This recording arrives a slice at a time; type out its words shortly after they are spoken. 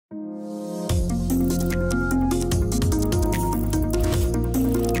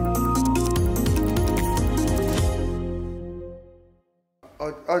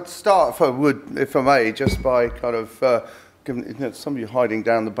I'd start, if I may, just by kind of giving somebody hiding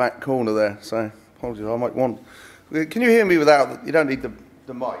down the back corner there. So apologies, I might want. Can you hear me without? You don't need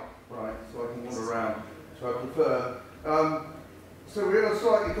the mic, right? So I can wander around. So I prefer. So we're in a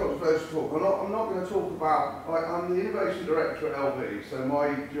slightly controversial talk. I'm not going to talk about. I'm the innovation director at LV, so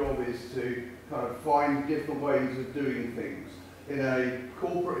my job is to kind of find different ways of doing things in a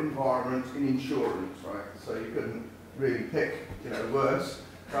corporate environment in insurance, right? So you couldn't really pick, words.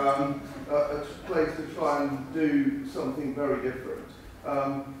 A place to try and do something very different.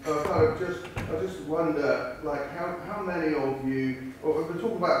 I just wonder, like, how many of you, or we're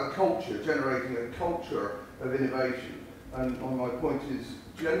talking about the culture, generating a culture of innovation. And my point is,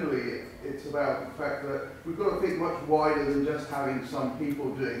 generally, it's about the fact that we've got to think much wider than just having some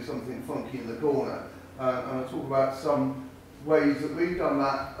people doing something funky in the corner. And I'll talk about some ways that we've done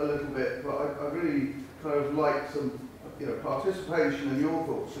that a little bit, but I really kind of like some participation in your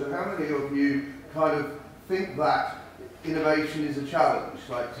thoughts. So how many of you kind of think that innovation is a challenge,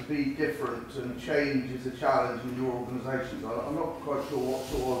 like to be different and change is a challenge in your organisations? I'm not quite sure what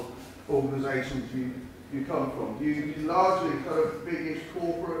sort of organisations you come from. Do you largely kind of big-ish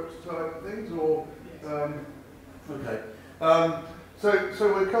corporate type things, or okay?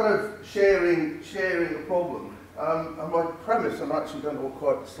 So we're kind of sharing a problem. And my premise, I actually don't know what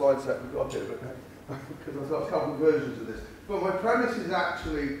quite the slide set we've got here, but because I've got a couple of versions of this. But my premise is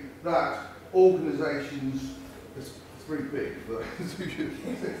actually that organisations, it's very big, but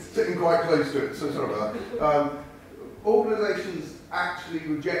it's sitting quite close to it, so sorry about that. Organisations actually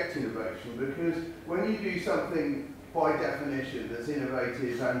reject innovation because when you do something by definition that's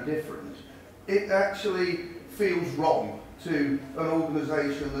innovative and different, it actually feels wrong to an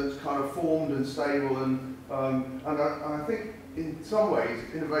organisation that's kind of formed and stable, and I think in some ways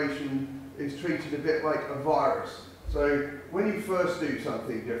innovation is treated a bit like a virus. So when you first do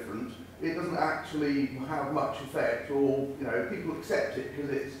something different, it doesn't actually have much effect, or people accept it because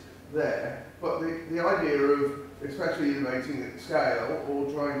it's there. But the idea of especially innovating at scale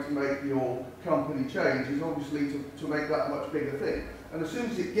or trying to make your company change is obviously to make that much bigger thing. And as soon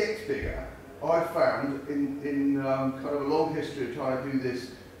as it gets bigger, I've found in kind of a long history of trying to do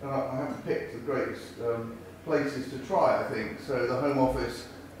this, I haven't picked the greatest places to try, I think. So the Home Office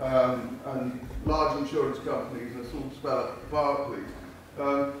and large insurance companies, and sort of spell it Barclays,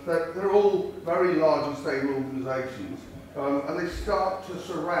 they're all very large and stable organisations, and they start to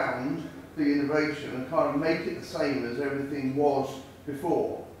surround the innovation and kind of make it the same as everything was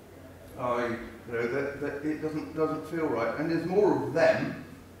before. That it doesn't feel right, and there's more of them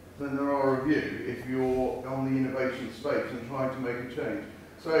than there are of you if you're on the innovation space and trying to make a change.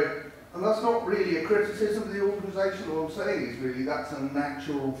 So, and that's not really a criticism of the organisation. All I'm saying is really that's a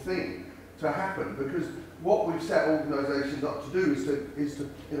natural thing to happen, because what we've set organisations up to do is to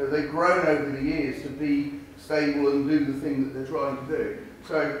they've grown over the years to be stable and do the thing that they're trying to do.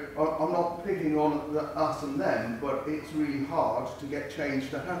 So I'm not picking on us and them, but it's really hard to get change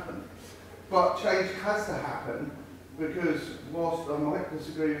to happen. But change has to happen, because whilst I might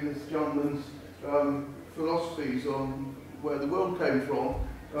disagree with this gentleman's philosophies on where the world came from,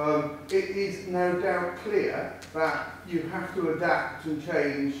 it is no doubt clear that you have to adapt and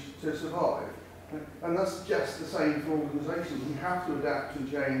change to survive. And that's just the same for organisations. We have to adapt and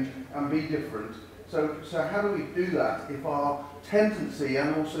change and be different. So how do we do that if our tendency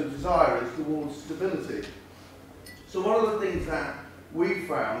and also desire is towards stability? So one of the things that we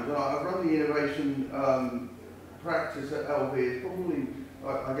found, and I've run the innovation practice at LV, is probably,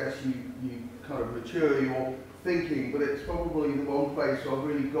 I guess you kind of mature your thinking, but it's probably the one place where I've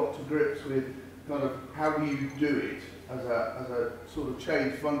really got to grips with kind of how do you do it as a sort of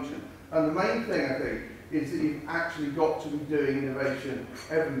change function. And the main thing, I think, is that you've actually got to be doing innovation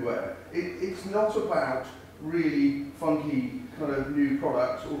everywhere. It's not about really funky kind of new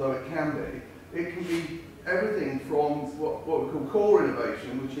products, although it can be. It can be everything from what we call core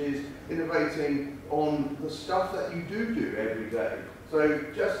innovation, which is innovating on the stuff that you do every day. So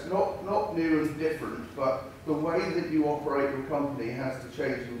just not new and different, but the way that you operate your company has to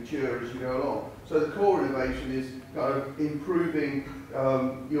change and mature as you go along. So the core innovation is kind of improving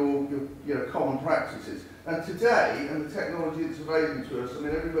your common practices. And today, and the technology that's available to us, I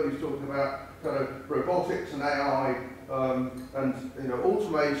mean, everybody's talking about kind of robotics and AI and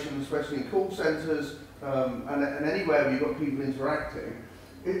automation, especially in call centres and anywhere where you've got people interacting.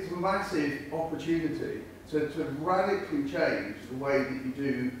 It's a massive opportunity to radically change the way that you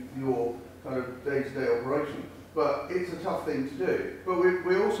do your kind of day-to-day operation. But it's a tough thing to do. But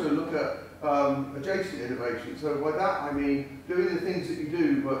we also look at adjacent innovation. So by that I mean doing the things that you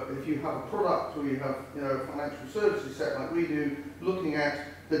do, but if you have a product or you have a financial services set like we do, looking at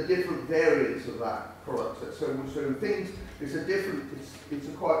the different variants of that product set. So things, it's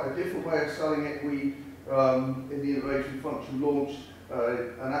quite a different way of selling it. We, in the innovation function, launched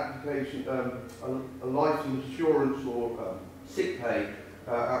an application, a life insurance or sick pay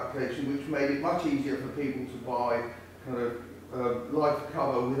application, which made it much easier for people to buy kind of life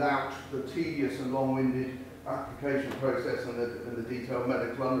cover without the tedious and long-winded application process and the detailed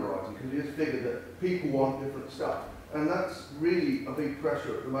medical underwriting, because we just figured that people want different stuff. And that's really a big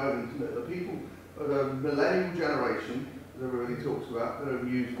pressure at the moment, isn't it? The people, the millennial generation, that everybody talks about, an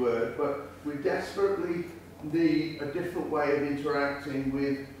overused word, but we desperately need a different way of interacting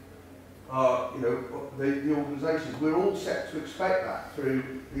with the organisations. We're all set to expect that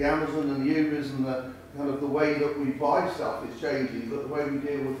through the Amazon and the Ubers, and the kind of the way that we buy stuff is changing, but the way we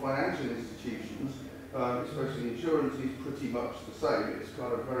deal with financial institutions, especially insurance, is pretty much the same. It's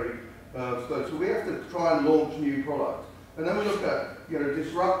kind of very slow. So we have to try and launch new products. And then we look at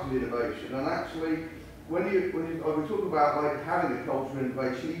disruptive innovation, and actually when we talk about like having a culture of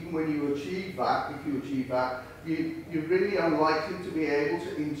innovation, even when you achieve that, if you achieve that, you're really unlikely to be able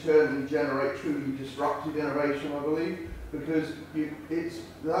to internally generate truly disruptive innovation, I believe, because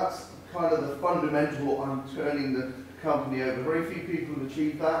that's kind of the fundamental on turning the company over. Very few people have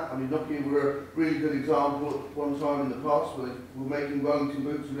achieved that. I mean, Nokia were a really good example at one time in the past where they were making Wellington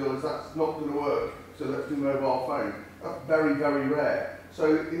boots and realised that's not going to work, so let's do mobile phone. That's very, very rare. So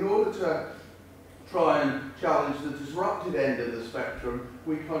in order to try and challenge the disruptive end of the spectrum,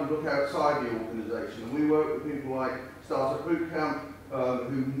 we kind of look outside the organisation. We work with people like Startup Bootcamp,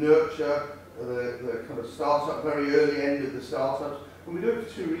 who nurture the kind of startup, very early end of the startups. And we do it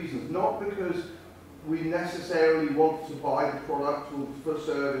for two reasons. Not because we necessarily want to buy the product or the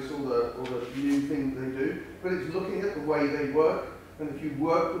service or the new thing they do, but it's looking at the way they work. And if you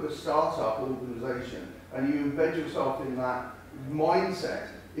work with a startup organisation and you embed yourself in that mindset,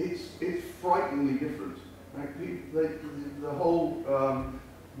 it's frighteningly different. Right? The whole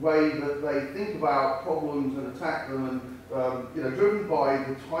way that they think about problems and attack them, and driven by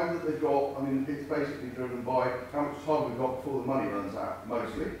the time that they've got. I mean, it's basically driven by how much time we've got before the money runs out,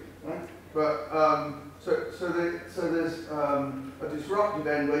 mostly. Right? But so there's a disruptive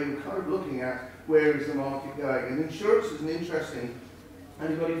end where you're kind of looking at where is the market going. And insurance is an interesting.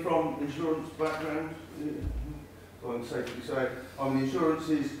 Anybody from insurance background? I can safely say, insurance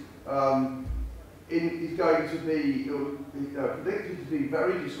is going to be predicted to be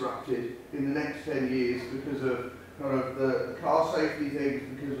very disrupted in the next 10 years because of kind of the car safety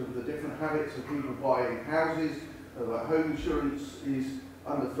things, because of the different habits of people buying houses. Home insurance is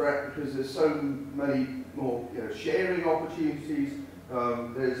under threat because there's so many more sharing opportunities.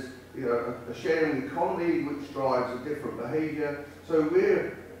 There's a sharing economy which drives a different behaviour. So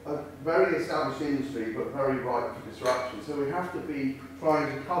we're a very established industry, but very ripe for disruption. So we have to be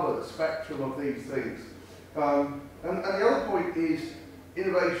trying to cover the spectrum of these things. And the other point is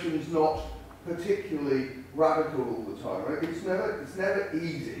innovation is not particularly radical all the time. Right? It's never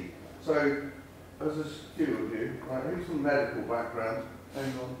easy. So as a few of you, right, who's from medical background?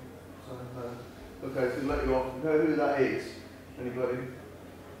 Hang on. So, okay, so let you off. Know who that is? Anybody?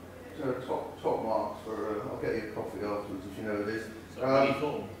 So top marks for. I'll get you a coffee afterwards if you know this. Willie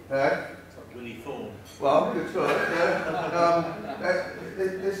Thorne. Willie Thorne. Well, good try.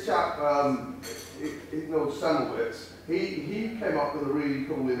 This chap, Ignaz Semmelweis, he came up with a really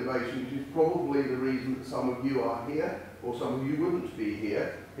cool innovation, which is probably the reason that some of you are here, or some of you wouldn't be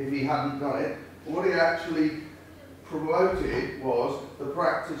here if he hadn't done it. What he actually promoted was the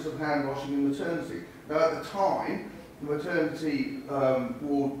practice of hand washing in maternity. Now, at the time, the maternity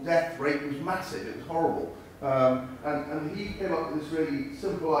ward death rate was massive. It was horrible. And he came up with this really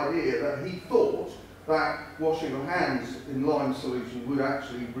simple idea that he thought that washing your hands in lime solution would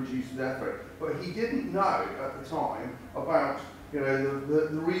actually reduce the death rate. But he didn't know at the time about the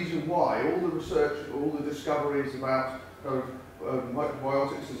reason why. All the research, all the discoveries about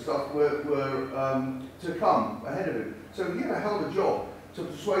microbiotics and stuff were to come ahead of him. So he had a hell of a job to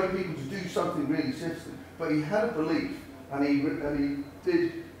persuade people to do something really system. But he had a belief, and he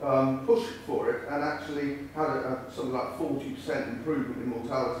did push for it, and actually had something like 40% improvement in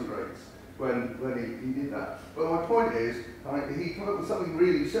mortality rates when he did that. But my point is, he came up with something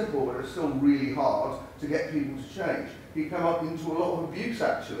really simple, but it's still really hard to get people to change. He came up into a lot of abuse,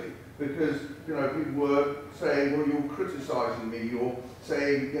 actually, because people were saying, well, you're criticising me, you're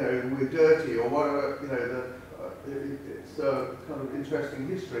saying we're dirty, or whatever. It's a kind of interesting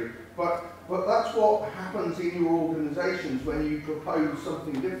history. But that's what happens in your organisations when you propose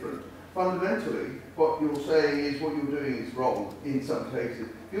something different. fundamentally, what you're saying is what you're doing is wrong in some cases.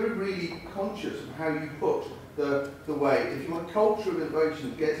 If you're really conscious of how you put the weight, if your culture of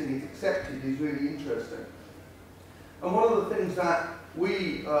innovation, getting it accepted is really interesting. And one of the things that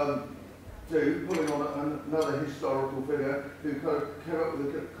we do, pulling on another historical figure who kind of came up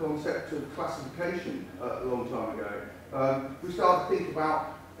with the concept of classification a long time ago, we started to think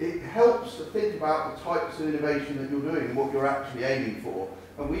about, it helps to think about the types of innovation that you're doing and what you're actually aiming for.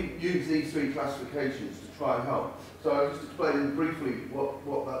 And we use these three classifications to try and help. So I'll just explain briefly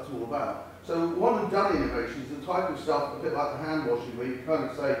what that's all about. So one and done innovation is the type of stuff, a bit like the hand washing, where you kind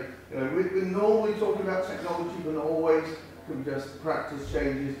of say, you know, we're normally talking about technology, but not always, can be just practice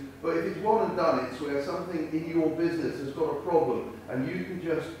changes. But if it's one and done, it's where something in your business has got a problem, and you can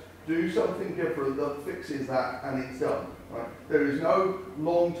just do something different that fixes that, and it's done. Right? There is no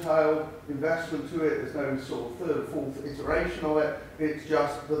long tail investment to it, there's no sort of third or fourth iteration of it, it's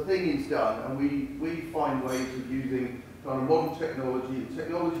just the thing is done, and we find ways of using kind of modern technology, and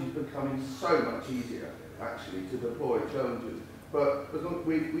technology is becoming so much easier actually to deploy challenges. But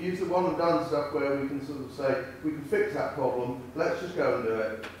we use the one and done stuff where we can sort of say, we can fix that problem, let's just go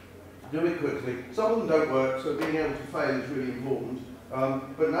and do it quickly. Some of them don't work, so being able to fail is really important.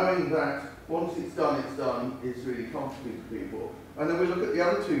 But knowing that once it's done is really comforting to people. And then we look at the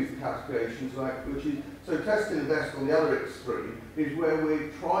other two classifications, which is, so test and invest on the other extreme, is where we're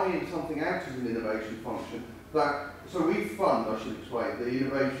trying something out as an innovation function. So we fund, I should explain, the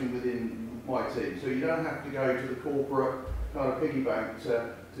innovation within my team. So you don't have to go to the corporate kind of piggy bank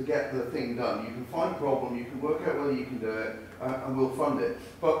to get the thing done. You can find a problem, you can work out whether you can do it, and we'll fund it.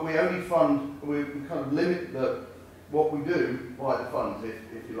 But we only fund, we kind of limit what we do by the funds,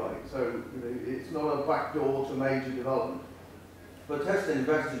 if you like. So you know, it's not a backdoor to major development. But test and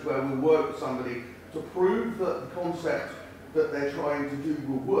invest is where we work with somebody to prove that the concept that they're trying to do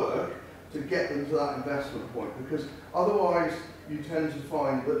will work, to get them to that investment point, because otherwise you tend to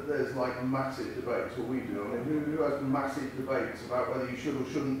find that there's like massive debates, or we do. I mean, who has massive debates about whether you should or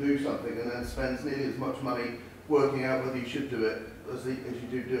shouldn't do something, and then spends nearly as much money working out whether you should do it as you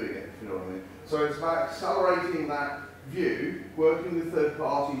do doing it, if you know what I mean. So it's about accelerating that view, working with third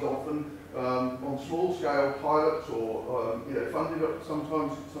parties often on small scale pilots, or you know, funded up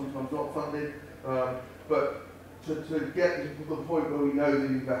sometimes not funded, but to get to the point where we know the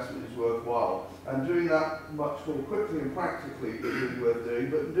investment is worthwhile. And doing that much more quickly and practically is really worth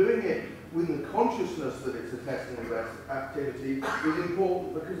doing, but doing it with the consciousness that it's a test and invest activity is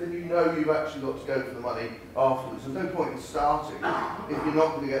important, because then you know you've actually got to go for the money afterwards. There's no point in starting if you're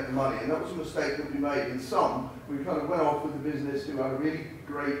not going to get the money. And that was a mistake that we made in some. We kind of went off with a business who had a really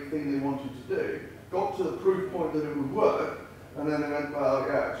great thing they wanted to do, got to the proof point that it would work, and then they went, well,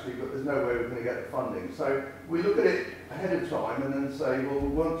 yeah, actually, but there's no way we're going to get the funding. So we look at it ahead of time and then say, well, we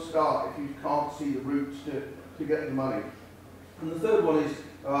won't start if you can't see the routes to get the money. And the third one is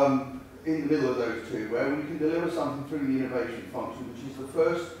in the middle of those two, where we can deliver something through the innovation function, which is the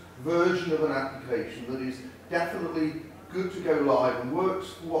first version of an application that is definitely good to go live and works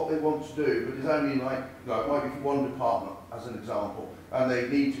for what they want to do, but is only like, no, it might be for one department, as an example, and they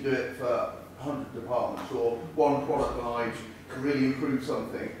need to do it for 100 departments or one product line to really improve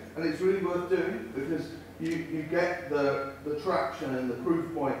something. And it's really worth doing, because you get the traction and the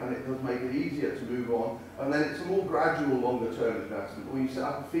proof point, and it does make it easier to move on. And then it's a more gradual, longer term investment, where you set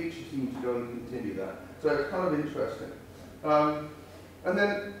up a feature team to go and continue that. So it's kind of interesting. And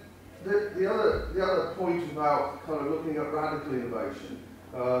then the other point about kind of looking at radical innovation,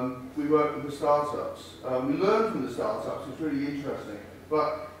 we work with the startups. We learn from the startups, it's really interesting.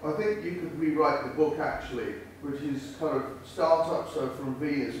 But I think you could rewrite the book actually, which is kind of startups are from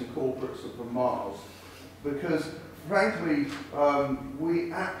Venus and corporates are from Mars. Because frankly,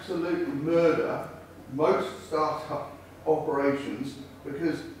 we absolutely murder most startup operations,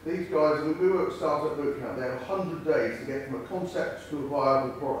 because these guys, I mean, we work at Startup Bootcamp, they have 100 days to get from a concept to a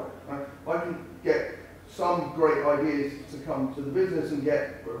viable product. Right? I can get some great ideas to come to the business and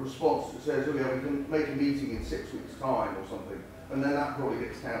get a response that says, oh yeah, we can make a meeting in 6 weeks' time or something. And then that probably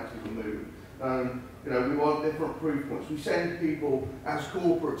gets counted and moved. You know, we want different proof points. We send people as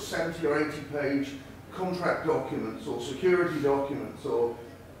corporates 70 or 80 page contract documents or security documents, or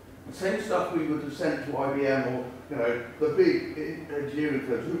the same stuff we would have sent to IBM or, you know, the big engineering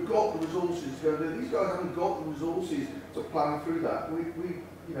firms who've got the resources to go do. These guys haven't got the resources to plan through that.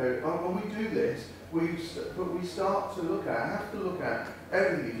 You know, when we do this, but we start to look at, have to look at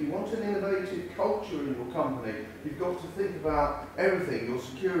everything. If you want an innovative culture in your company, you've got to think about everything. Your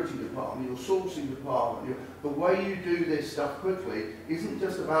security department, your sourcing department, the way you do this stuff quickly isn't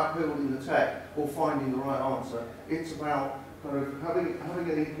just about building the tech or finding the right answer. It's about kind of having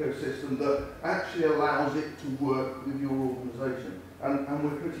an ecosystem that actually allows it to work with your organisation. And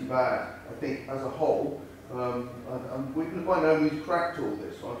we're pretty bad, I think, as a whole. And we can by no means cracked all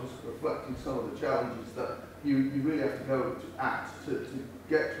this. So I'm just reflecting some of the challenges that you really have to go to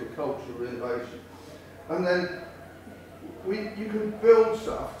get to a culture of innovation. And then you can build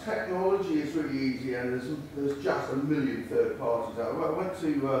stuff. Technology is really easy, and there's just a million third parties out. I went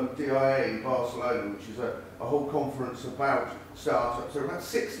to DIA in Barcelona, which is a whole conference about startups. There are about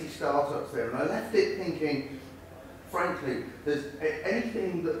 60 startups there, and I left it thinking, frankly, there's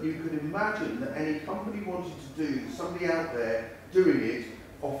anything that you could imagine that any company wanted to do, somebody out there doing it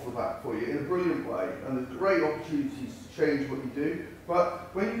off the bat for you in a brilliant way, and there's great opportunities to change what you do.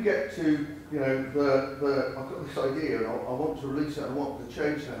 But when you get to, you know, I've got this idea and I want to release it, I want the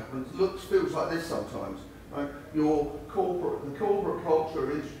change to happen. It feels like this sometimes. Right? The corporate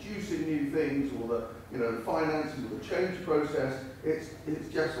culture, introducing new things, or the financing, or the change process, it's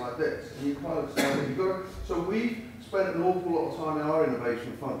just like this. And you kind of say, so we've spent an awful lot of time in our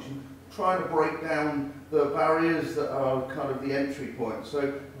innovation function trying to break down the barriers that are kind of the entry point.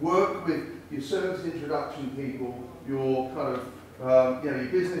 So work with your service introduction people, your kind of your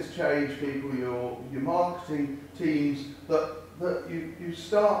business change people, your marketing teams, that you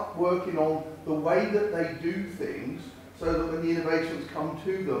start working on the way that they do things, so that when the innovations come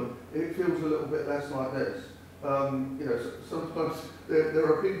to them, it feels a little bit less like this. Sometimes there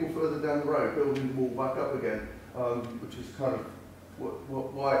are people further down the road building the wall back up again, which is kind of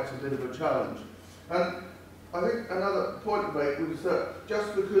why it's a bit of a challenge. And I think another point to make was that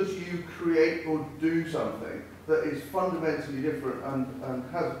just because you create or do something that is fundamentally different and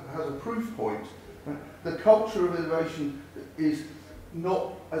has a proof point, the culture of innovation is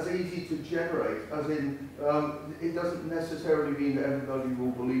not as easy to generate, as in it doesn't necessarily mean that everybody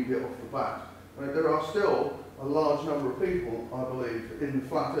will believe it off the bat. There are still a large number of people, I believe, in the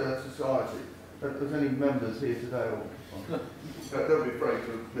Flat Earth Society. If there's any members here today, don't be afraid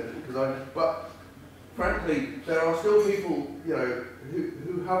to admit it, but frankly, there are still people,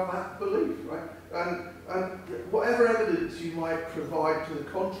 who have that belief, right? And whatever evidence you might provide to the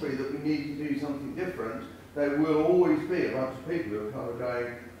contrary that we need to do something different, there will always be a bunch of people who are kind of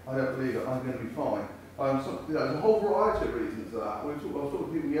going, I don't believe it, I'm going to be fine. There's a whole variety of reasons for that. I was talking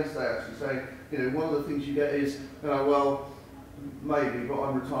to people yesterday actually saying, one of the things you get is, well, maybe, but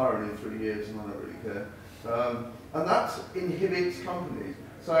I'm retiring in 3 years and I don't really care. And that inhibits companies.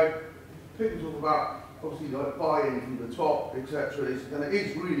 So people talk about, obviously, like buy-in from the top, etc. And it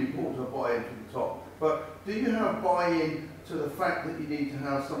is really important to buy-in from the top. But do you have buy-in to the fact that you need to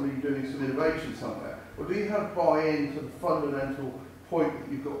have somebody doing some innovation somewhere? Or do you have buy-in to the fundamental point that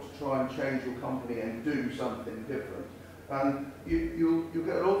you've got to try and change your company and do something different? And you'll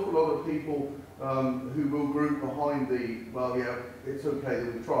get an awful lot of people who will group behind well, yeah, it's okay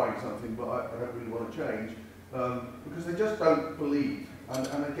that we're trying something, but I don't really want to change, because they just don't believe.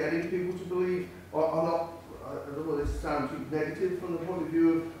 And getting people to believe are not, I don't want this to sound too negative from the point of view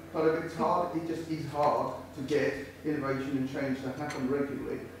of kind of it's hard, it just is hard to get innovation and change to happen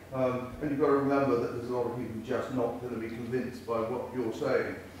regularly. And you've got to remember that there's a lot of people just not going to be convinced by what you're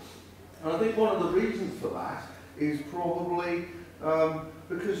saying. And I think one of the reasons for that is probably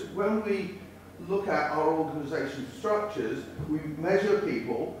because when we look at our organisation structures, we measure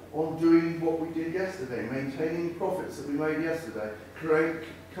people on doing what we did yesterday, maintaining the profits that we made yesterday,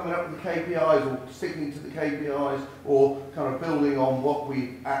 coming up with the KPIs or sticking to the KPIs, or kind of building on what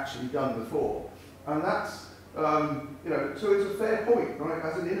we've actually done before. And that's, so it's a fair point, right?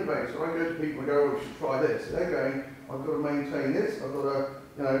 As an innovator, I go to people and go, oh, we should try this. They're going, I've got to maintain this, I've got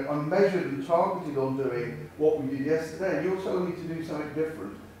to, I'm measured and targeted on doing what we did yesterday, and you're telling me to do something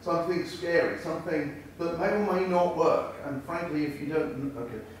different, something scary, something that may or may not work. And frankly, if you don't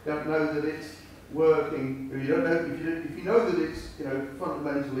know that it's working, if you know that it's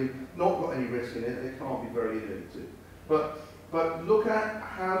fundamentally not got any risk in it, it can't be very innovative. But look at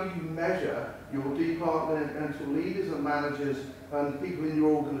how you measure your departmental leaders and managers and people in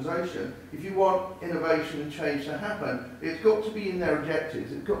your organisation. If you want innovation and change to happen, it's got to be in their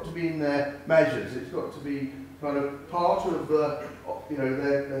objectives, it's got to be in their measures, it's got to be kind of part of the,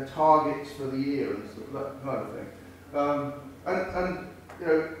 their targets for the year and stuff, that kind of thing.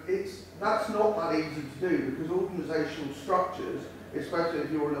 That's not that easy to do, because organisational structures, especially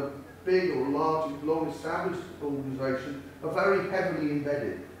if you're in a big or large, long-established organisation, are very heavily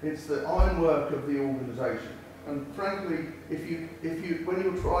embedded. It's the ironwork of the organisation. And frankly, when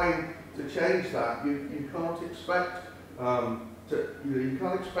you're trying to change that, you can't expect you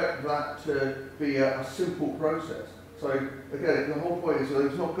can't expect that to be a simple process. So again, the whole point is that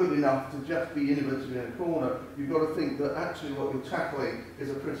it's not good enough to just be innovative in a corner. You've got to think that actually what you're tackling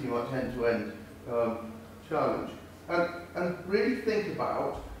is a pretty much end-to-end challenge. And really think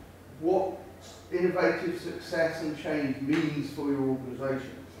about what innovative success and change means for your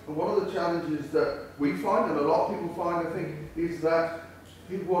organisation. And one of the challenges that we find, and a lot of people find, I think, is that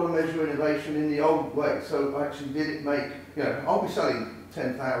people want to measure innovation in the old way. So actually, did it make, you know, I'll be selling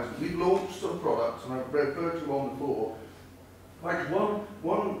 10,000. We've launched some products, and I've referred to one before. Like one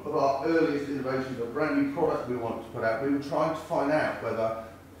of our earliest innovations, a brand new product we wanted to put out, we were trying to find out whether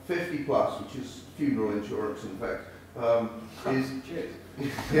 50 plus, which is funeral insurance in fact, is... Cheers.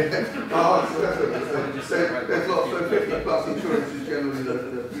 There's lots, so 50 plus insurance is generally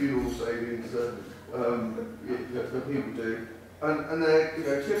the funeral savings that people do. And they're, you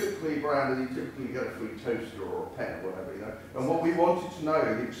know, typically branded, you typically get a free toaster or a pen or whatever, you know. And what we wanted to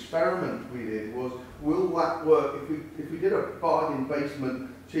know, the experiment we did was, will that work if we did a bargain basement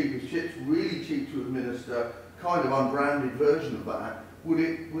cheapest chips, really cheap to administer, kind of unbranded version of that, would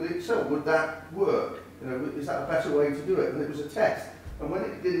it sell? Would that work? You know, is that a better way to do it? And it was a test. And when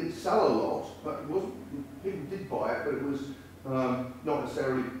it didn't sell a lot, but it wasn't, people did buy it, but it was not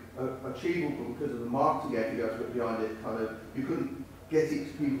necessarily achievable because of the marketing effort you had to put behind it. Kind of, you couldn't get it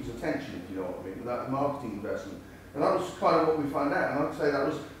to people's attention, if you know what I mean, without the marketing investment. And that was kind of what we found out. And I'd say that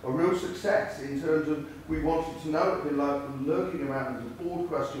was a real success in terms of we wanted to know. It'd been like lurking around as a board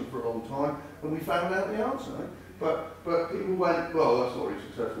question for a long time, and we found out the answer. Right? But people went, well, that's not really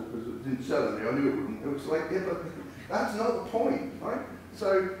successful because it didn't sell any. I knew it wouldn't. It was like, yeah, but that's not the point, right?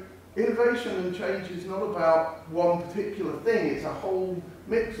 So innovation and change is not about one particular thing, it's a whole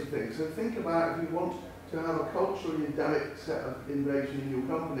mix of things. So think about, if you want to have a culturally endemic set of innovation in your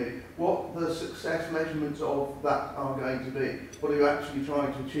company, what the success measurements of that are going to be. What are you actually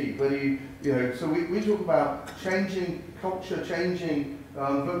trying to achieve? Whether you know, so we talk about changing culture, changing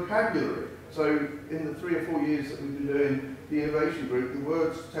vocabulary. So in the 3 or 4 years that we've been doing the innovation group, the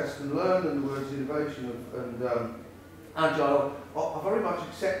words test and learn and the words innovation and agile are very much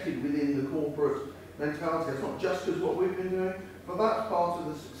accepted within the corporate mentality. It's not just as what we've been doing, but that's part of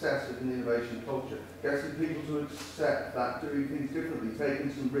the success of an innovation culture. Getting people to accept that doing things differently,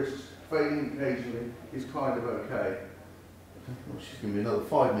 taking some risks, failing occasionally is kind of okay. Well, she's going to be another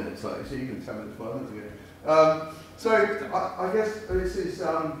 5 minutes later, so you can tell me the 5 minutes ago. So I guess this is,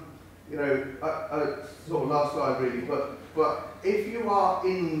 you know, sort of last slide really, but if you are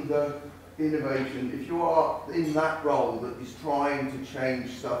in the innovation, if you are in that role that is trying to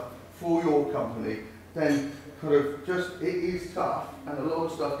change stuff for your company, then kind of just, it is tough and a lot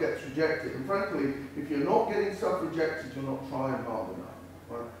of stuff gets rejected. And frankly, if you're not getting stuff rejected, you're not trying hard enough.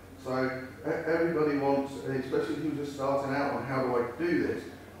 Right? So everybody wants, especially if you're just starting out on how do I do this,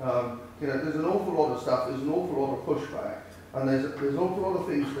 you know, there's an awful lot of stuff, there's an awful lot of pushback, and there's an awful lot of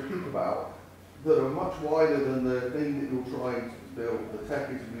things to think about that are much wider than the thing that you're trying to build. The tech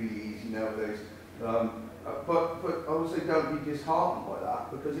is really easy nowadays. But I would say don't be disheartened by that,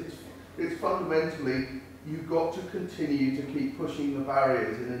 because it's fundamentally, you've got to continue to keep pushing the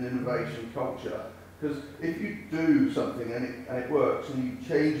barriers in an innovation culture. Because if you do something and it works, and you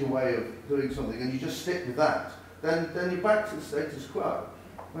change a way of doing something, and you just stick with that, then you're back to the status quo.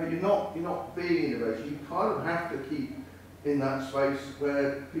 Right? You're not being innovation. You kind of have to keep in that space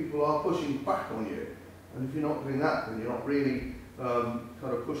where people are pushing back on you. And if you're not doing that, then you're not really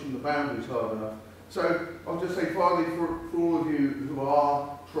kind of pushing the boundaries hard enough. So I'll just say finally, for all of you who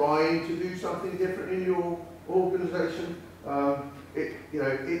are trying to do something different in your organisation,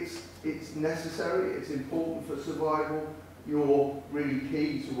 it's necessary, it's important for survival. You're really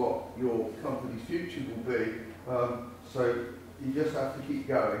key to what your company's future will be. So you just have to keep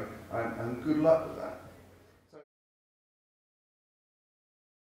going, and good luck with that.